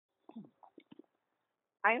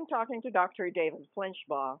I am talking to Dr. David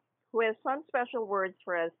Flinchbaugh, who has some special words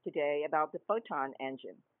for us today about the Photon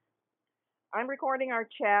Engine. I'm recording our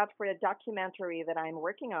chat for a documentary that I'm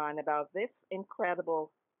working on about this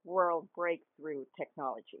incredible world breakthrough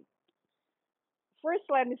technology. First,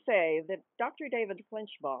 let me say that Dr. David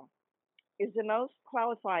Flinchbaugh is the most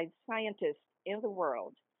qualified scientist in the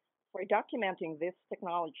world for documenting this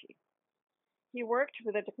technology. He worked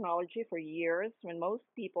with the technology for years when most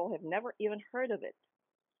people have never even heard of it.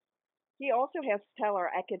 He also has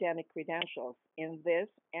stellar academic credentials in this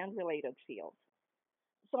and related fields.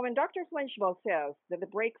 So when Dr. Flinchbaugh says that the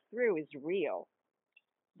breakthrough is real,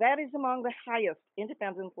 that is among the highest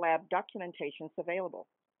independent lab documentations available.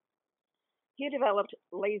 He developed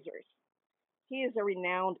lasers. He is a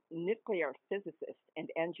renowned nuclear physicist and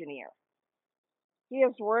engineer. He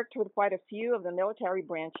has worked with quite a few of the military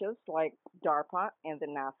branches like DARPA and the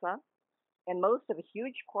NASA, and most of the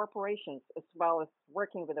huge corporations, as well as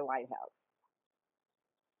working with the White House.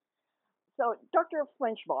 So, Dr.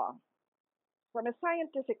 Flinchbaugh, from a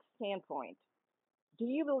scientific standpoint, do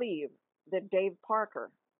you believe that Dave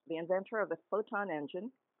Parker, the inventor of the photon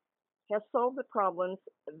engine, has solved the problems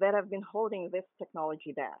that have been holding this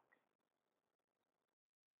technology back?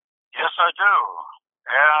 Yes, I do.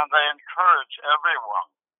 And I encourage everyone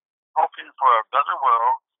hoping for a better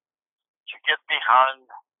world to get behind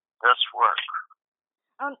this work.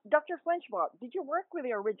 Dr. Flinchbaugh, did you work with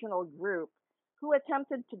the original group who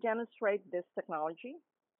attempted to demonstrate this technology?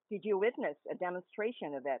 Did you witness a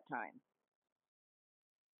demonstration at that time?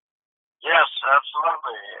 Yes,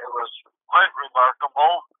 absolutely. It was quite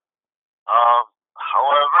remarkable.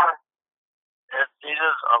 However, it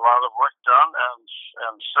needed a lot of work done and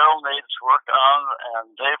still needs work on.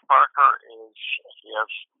 And Dave Parker he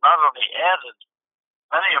has not only added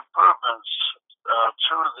many improvements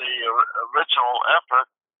to the original effort,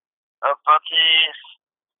 but he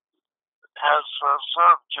has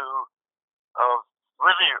served to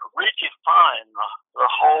really redefine the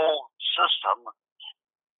whole system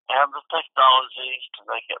and the technology to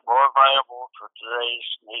make it more viable for today's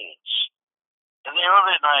needs. In the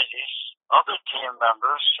early 90s, other team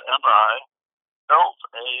members and I built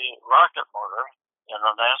a rocket motor in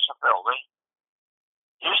a NASA building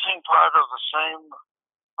using part of the same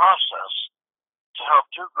process to help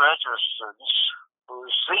two graduate students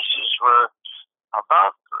whose theses were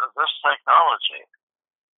about this technology.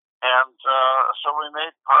 And so we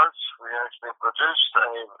made parts. We actually produced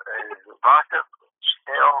a rocket,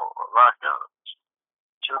 scale rocket,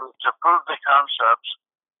 to prove the concept.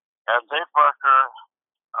 And Dave Parker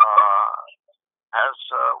has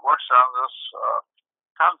works on this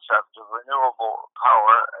concept of renewable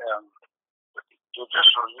power and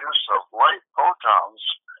judicial use of light photons,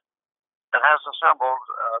 and has assembled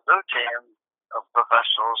a new team of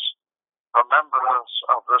professionals from members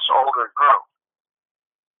of this older group,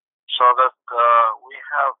 so that we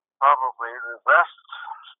have probably the best,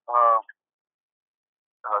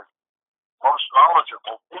 most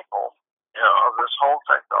knowledgeable people of this whole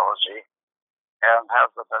technology, and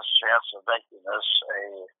have the best chance of making this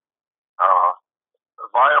a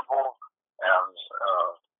viable and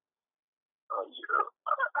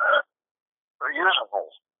usable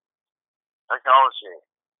technology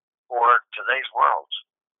for today's world.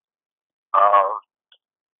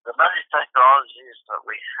 The many technologies that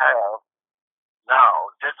we have now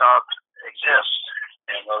did not exist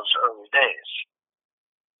in those early days.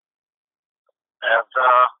 And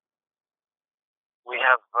we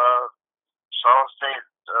have solid-state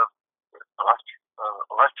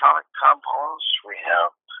electronic components. We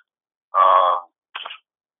have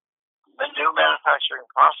new manufacturing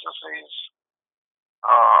processes,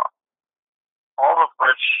 all of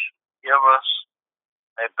which give us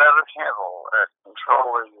a better handle at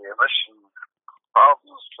controlling the emission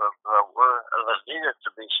problems that needed to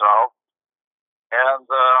be solved, and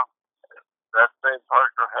that Dave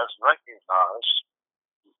Parker has recognized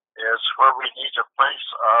is where we need to place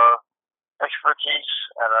our expertise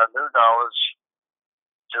and our new knowledge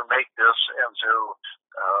to make this into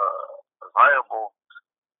a viable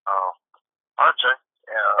project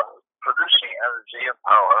producing energy and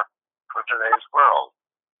power for today's world.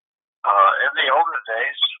 In the older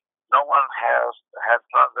days, no one has had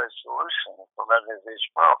found a solution for many of these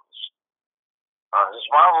problems. His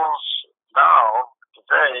models now,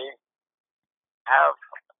 today, have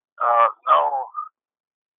no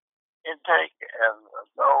intake and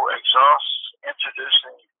no exhaust it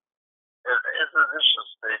introduces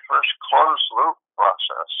the first closed loop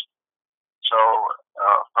process. So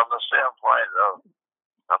from the standpoint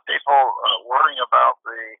of people worrying about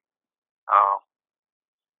the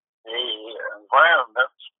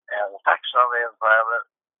environment and effects on the environment,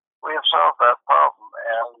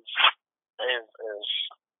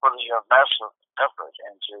 effort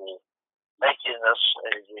into making this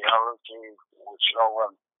a reality which no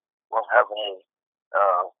one will have any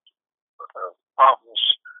problems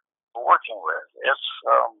working with. It's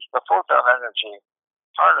the photon energy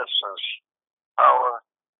harnesses power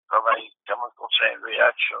from a chemical chain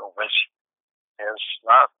reaction, which is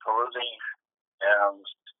not polluting, and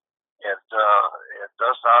it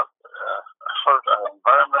does not hurt our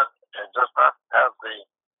environment. It does not have the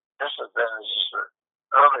disadvantages that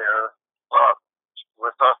earlier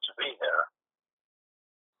were thought to be there.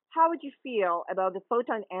 How would you feel about the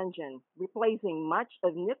photon engine replacing much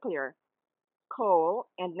of nuclear, coal,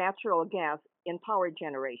 and natural gas in power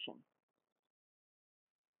generation?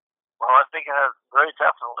 Well, I think it very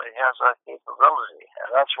definitely has that capability, and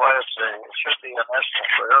that's why it should be a national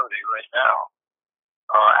priority right now.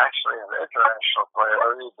 Actually, an international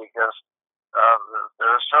priority, because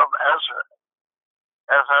there are some, as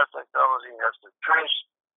our technology has decreased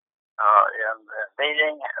in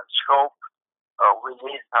meaning and scope, we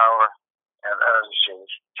need power and energy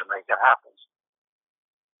to make it happen.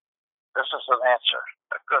 This is an answer,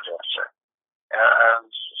 a good answer. And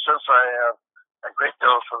since I have a great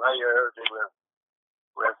deal of familiarity with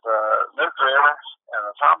nuclear and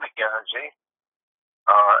atomic energy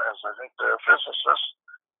as a nuclear physicist,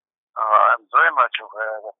 I'm very much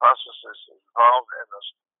aware of the processes involved in this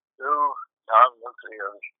new non-nuclear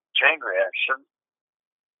chain reaction,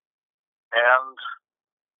 and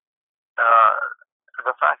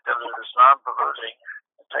the fact that it is non-polluting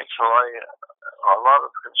takes away a lot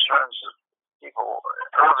of concerns that people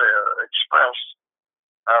earlier expressed,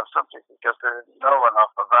 simply because they didn't know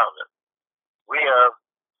enough about it. We are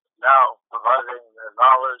now providing the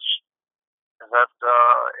knowledge that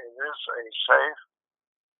it is a safe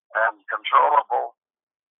and controllable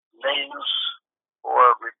means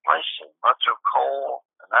for replacing much of coal,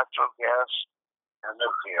 natural gas, and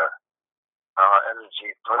nuclear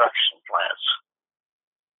energy production plants.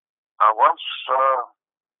 Once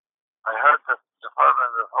I heard that the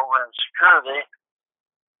Department of Homeland Security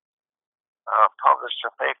published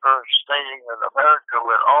a paper stating that America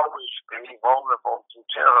would always be vulnerable to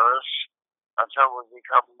terrorists until we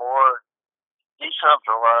become more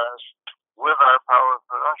decentralized with our power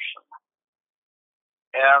production.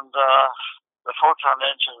 And the photon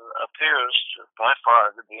engine appears to, by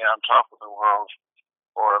far, to be on top of the world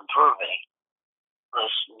for improving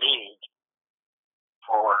this need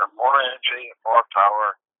for more energy, more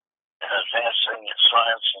power, and advancing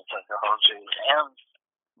science and technology and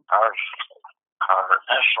our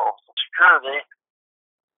national security.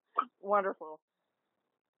 Wonderful.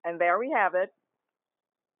 And there we have it.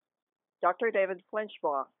 Dr. David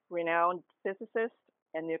Flinchbaugh, renowned physicist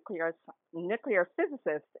and nuclear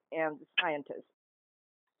physicist and scientist.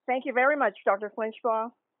 Thank you very much, Dr.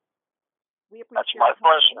 Flinchbaugh. We appreciate That's my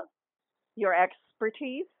pleasure. Your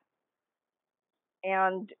expertise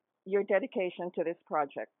and your dedication to this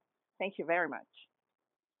project. Thank you very much.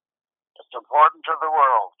 It's important to the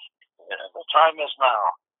world. The time is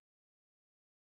now.